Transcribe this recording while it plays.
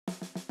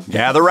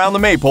Gather round the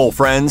maypole,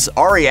 friends.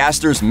 Ari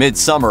Aster's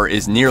Midsommar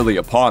is nearly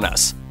upon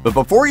us. But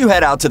before you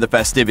head out to the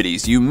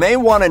festivities, you may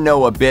want to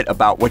know a bit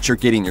about what you're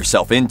getting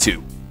yourself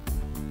into.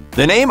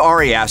 The name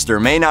Ari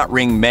Aster may not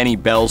ring many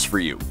bells for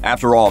you.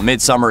 After all,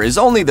 Midsommar is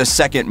only the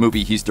second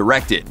movie he's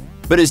directed.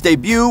 But his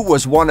debut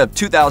was one of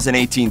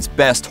 2018's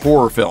best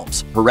horror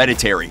films,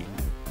 Hereditary.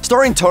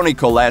 Starring Toni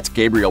Collette,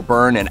 Gabriel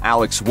Byrne, and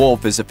Alex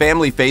Wolff as a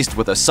family faced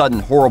with a sudden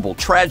horrible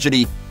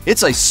tragedy,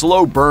 it's a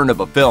slow burn of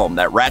a film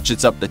that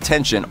ratchets up the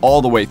tension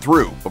all the way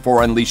through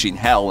before unleashing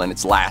hell in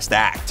its last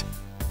act.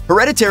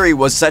 Hereditary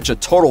was such a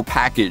total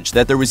package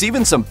that there was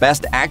even some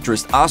Best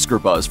Actress Oscar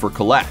buzz for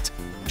Collette.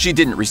 She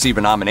didn't receive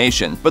a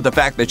nomination, but the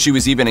fact that she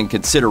was even in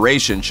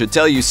consideration should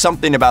tell you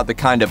something about the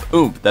kind of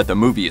oomph that the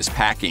movie is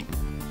packing.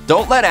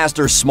 Don't let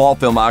Aster's small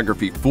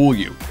filmography fool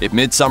you. If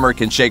Midsommar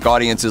can shake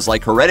audiences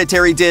like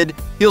Hereditary did,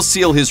 he'll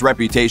seal his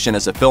reputation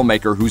as a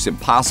filmmaker who's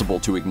impossible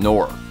to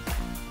ignore.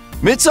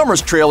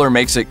 Midsommar's trailer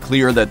makes it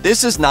clear that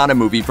this is not a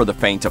movie for the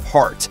faint of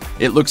heart.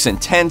 It looks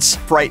intense,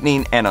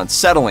 frightening, and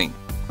unsettling,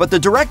 but the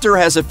director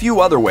has a few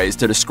other ways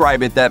to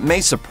describe it that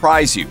may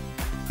surprise you.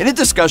 In a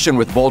discussion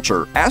with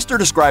Vulture, Aster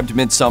described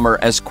Midsommar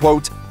as,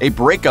 quote, a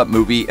breakup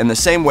movie in the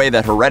same way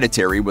that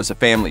Hereditary was a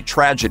family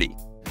tragedy.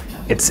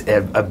 It's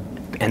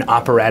an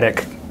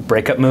operatic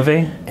breakup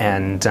movie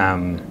and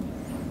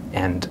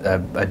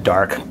a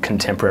dark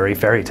contemporary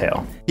fairy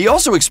tale. He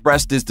also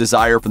expressed his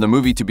desire for the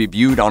movie to be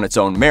viewed on its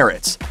own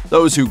merits.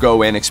 Those who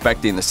go in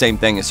expecting the same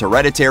thing as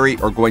Hereditary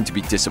are going to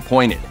be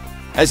disappointed.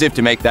 As if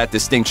to make that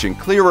distinction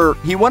clearer,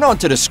 he went on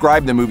to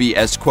describe the movie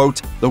as,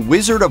 quote, the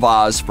Wizard of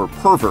Oz for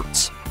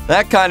perverts.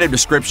 That kind of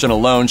description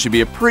alone should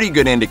be a pretty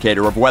good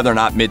indicator of whether or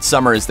not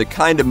Midsommar is the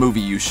kind of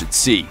movie you should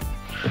see.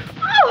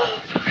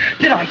 Oh!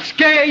 Did I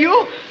scare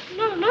you?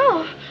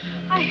 No.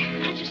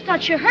 I just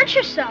thought you hurt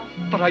yourself.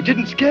 But I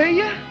didn't scare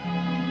you?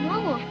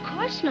 No, of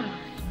course not.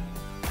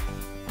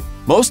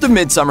 Most of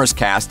Midsommar's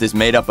cast is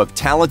made up of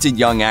talented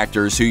young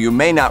actors who you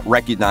may not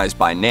recognize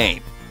by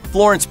name.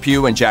 Florence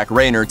Pugh and Jack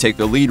Reynor take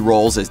the lead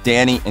roles as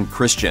Danny and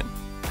Christian.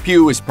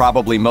 Pugh is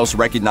probably most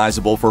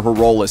recognizable for her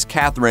role as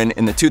Catherine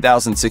in the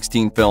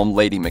 2016 film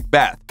Lady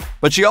Macbeth,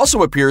 but she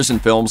also appears in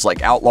films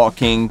like Outlaw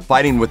King,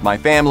 Fighting with My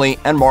Family,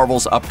 and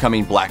Marvel's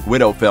upcoming Black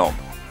Widow film.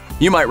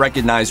 You might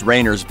recognize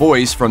Raynor's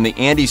voice from the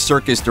Andy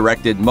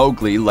Serkis-directed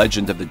Mowgli: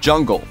 Legend of the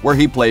Jungle, where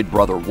he played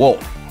Brother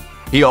Wolf.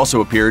 He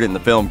also appeared in the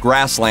film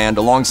Grassland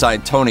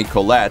alongside Toni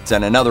Collette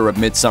and another of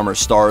Midsommar's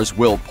stars,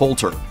 Will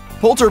Poulter.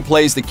 Poulter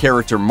plays the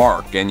character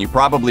Mark, and you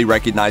probably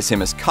recognize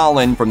him as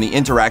Colin from the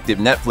interactive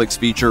Netflix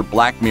feature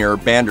Black Mirror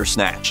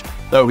Bandersnatch,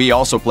 though he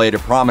also played a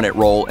prominent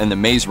role in the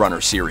Maze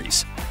Runner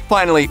series.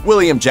 Finally,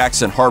 William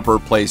Jackson Harper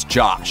plays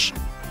Josh.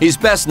 He's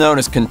best known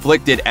as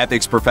conflicted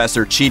ethics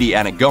professor Chidi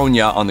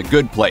Anagonia on The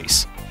Good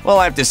Place. We'll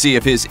have to see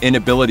if his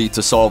inability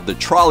to solve the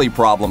trolley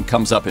problem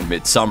comes up in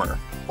Midsommar.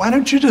 Why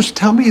don't you just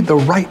tell me the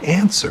right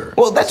answer?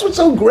 Well, that's what's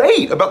so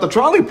great about the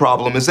trolley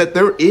problem is that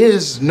there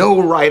is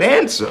no right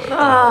answer.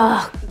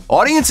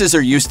 Audiences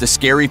are used to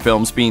scary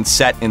films being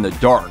set in the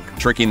dark,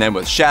 tricking them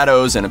with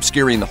shadows and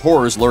obscuring the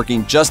horrors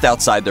lurking just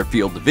outside their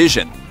field of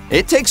vision.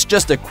 It takes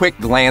just a quick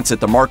glance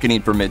at the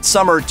marketing for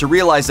Midsommar to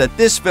realize that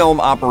this film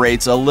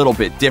operates a little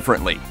bit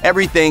differently.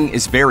 Everything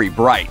is very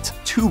bright,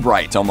 too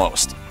bright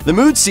almost. The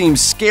mood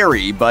seems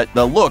scary, but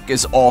the look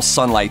is all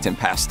sunlight and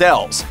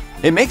pastels.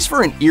 It makes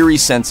for an eerie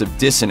sense of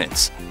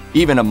dissonance.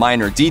 Even a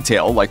minor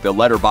detail, like the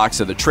letterbox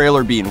of the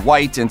trailer being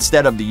white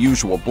instead of the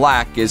usual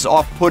black, is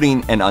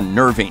off-putting and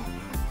unnerving.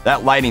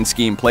 That lighting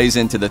scheme plays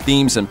into the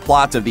themes and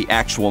plot of the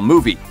actual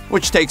movie,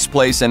 which takes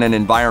place in an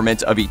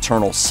environment of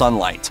eternal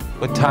sunlight.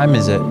 What time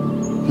is it?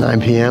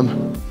 9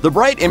 p.m. The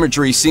bright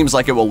imagery seems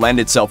like it will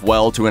lend itself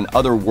well to an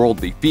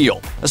otherworldly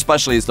feel,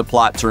 especially as the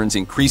plot turns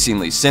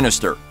increasingly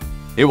sinister.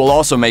 It will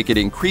also make it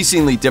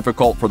increasingly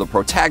difficult for the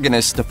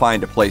protagonist to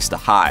find a place to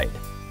hide.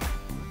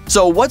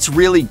 So what's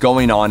really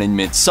going on in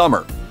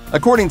Midsommar?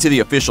 According to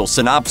the official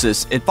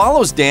synopsis, it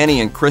follows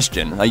Danny and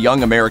Christian, a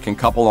young American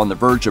couple on the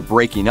verge of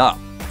breaking up.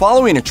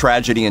 Following a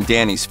tragedy in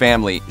Danny's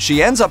family,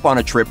 she ends up on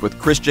a trip with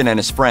Christian and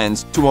his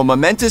friends to a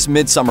momentous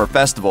midsummer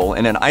festival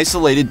in an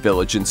isolated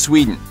village in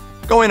Sweden.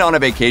 Going on a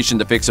vacation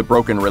to fix a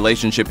broken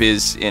relationship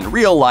is, in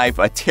real life,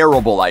 a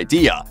terrible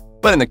idea.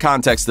 But in the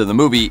context of the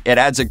movie, it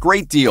adds a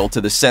great deal to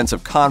the sense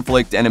of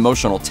conflict and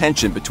emotional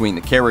tension between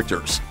the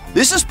characters.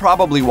 This is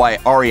probably why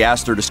Ari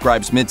Aster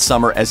describes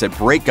Midsommar as a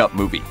breakup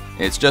movie.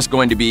 It's just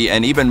going to be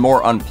an even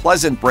more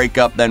unpleasant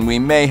breakup than we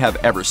may have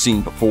ever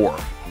seen before.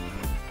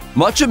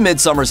 Much of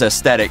Midsommar's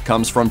aesthetic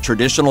comes from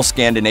traditional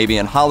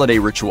Scandinavian holiday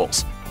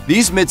rituals.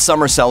 These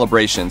midsummer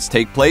celebrations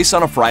take place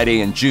on a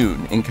Friday in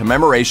June in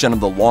commemoration of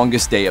the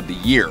longest day of the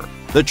year.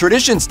 The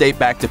traditions date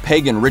back to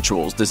pagan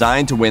rituals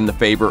designed to win the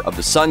favor of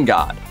the sun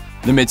god.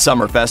 The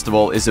Midsummer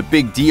Festival is a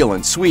big deal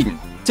in Sweden.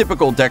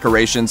 Typical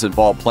decorations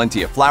involve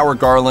plenty of flower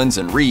garlands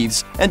and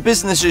wreaths, and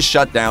businesses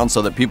shut down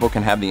so that people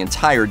can have the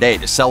entire day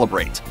to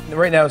celebrate.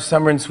 Right now,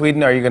 summer in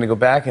Sweden. Are you going to go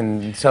back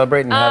and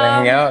celebrate and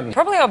hang out?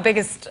 Probably our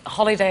biggest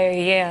holiday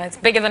a year. It's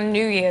bigger than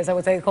New Year's, I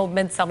would say, called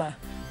Midsummer.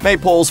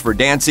 Maypoles for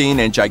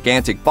dancing and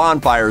gigantic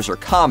bonfires are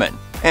common.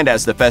 And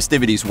as the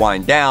festivities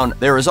wind down,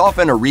 there is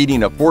often a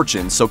reading of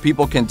fortunes so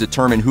people can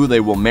determine who they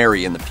will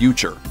marry in the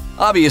future.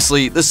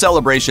 Obviously, the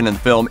celebration in the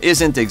film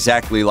isn't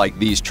exactly like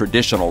these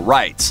traditional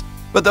rites,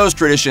 but those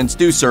traditions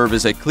do serve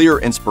as a clear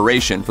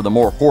inspiration for the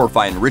more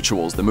horrifying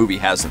rituals the movie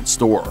has in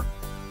store.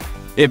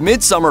 If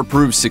Midsommar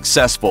proves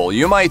successful,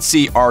 you might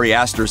see Ari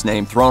Aster's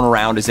name thrown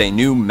around as a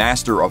new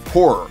master of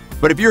horror.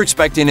 But if you're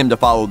expecting him to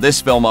follow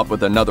this film up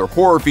with another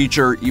horror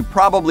feature, you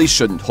probably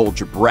shouldn't hold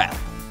your breath.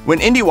 When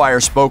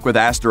IndieWire spoke with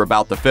Aster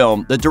about the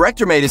film, the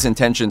director made his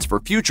intentions for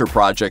future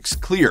projects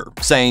clear,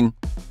 saying,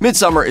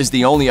 "Midsommar is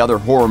the only other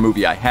horror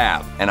movie I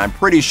have, and I'm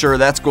pretty sure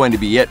that's going to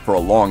be it for a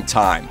long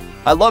time.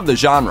 I love the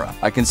genre.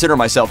 I consider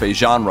myself a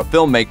genre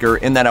filmmaker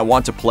in that I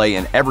want to play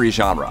in every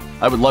genre.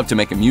 I would love to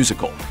make a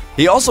musical."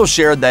 He also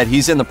shared that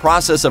he's in the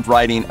process of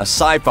writing a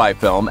sci-fi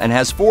film and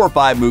has 4 or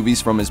 5 movies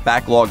from his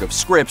backlog of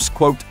scripts,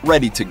 quote,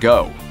 ready to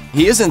go.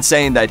 He isn't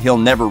saying that he'll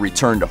never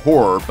return to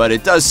horror, but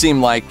it does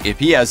seem like if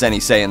he has any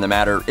say in the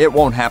matter, it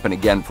won't happen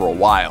again for a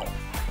while.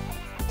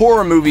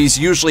 Horror movies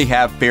usually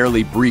have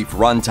fairly brief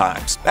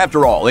runtimes.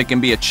 After all, it can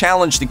be a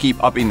challenge to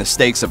keep upping the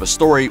stakes of a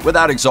story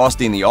without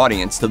exhausting the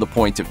audience to the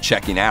point of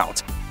checking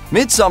out.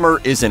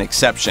 Midsommar is an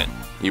exception.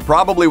 You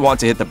probably want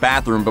to hit the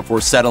bathroom before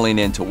settling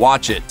in to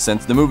watch it,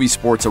 since the movie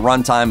sports a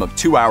runtime of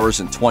 2 hours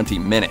and 20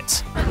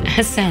 minutes.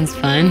 That sounds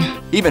fun.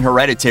 Even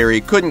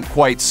Hereditary couldn't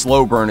quite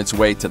slow burn its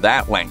way to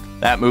that length.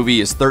 That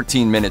movie is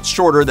 13 minutes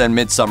shorter than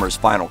Midsommar's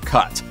final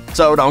cut.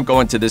 So don't go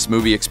into this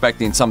movie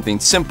expecting something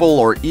simple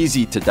or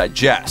easy to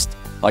digest.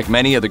 Like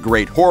many of the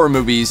great horror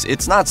movies,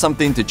 it's not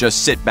something to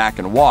just sit back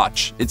and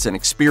watch, it's an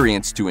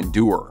experience to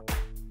endure.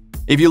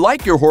 If you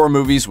like your horror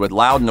movies with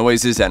loud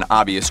noises and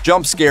obvious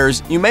jump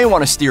scares, you may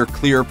want to steer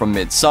clear from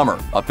Midsommar,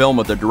 a film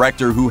with a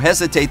director who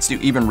hesitates to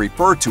even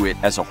refer to it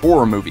as a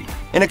horror movie.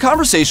 In a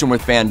conversation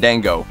with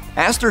Fandango,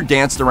 Aster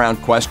danced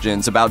around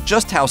questions about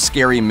just how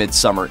scary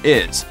Midsommar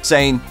is,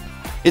 saying,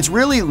 "It's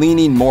really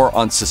leaning more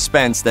on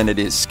suspense than it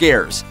is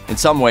scares. In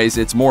some ways,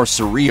 it's more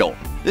surreal.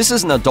 This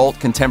is an adult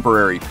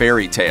contemporary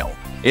fairy tale.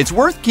 It's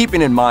worth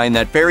keeping in mind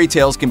that fairy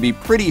tales can be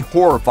pretty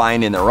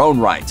horrifying in their own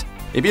right.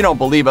 If you don't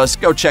believe us,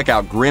 go check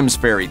out Grimm's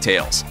fairy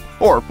tales.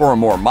 Or, for a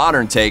more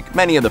modern take,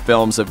 many of the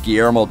films of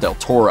Guillermo del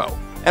Toro.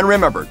 And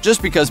remember,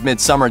 just because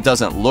Midsommar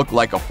doesn't look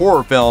like a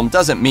horror film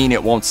doesn't mean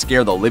it won't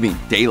scare the living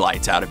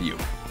daylights out of you."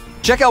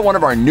 Check out one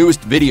of our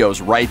newest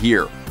videos right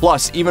here.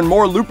 Plus, even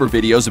more Looper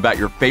videos about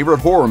your favorite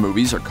horror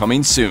movies are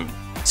coming soon.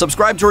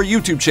 Subscribe to our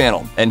YouTube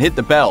channel and hit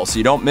the bell so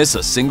you don't miss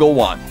a single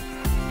one.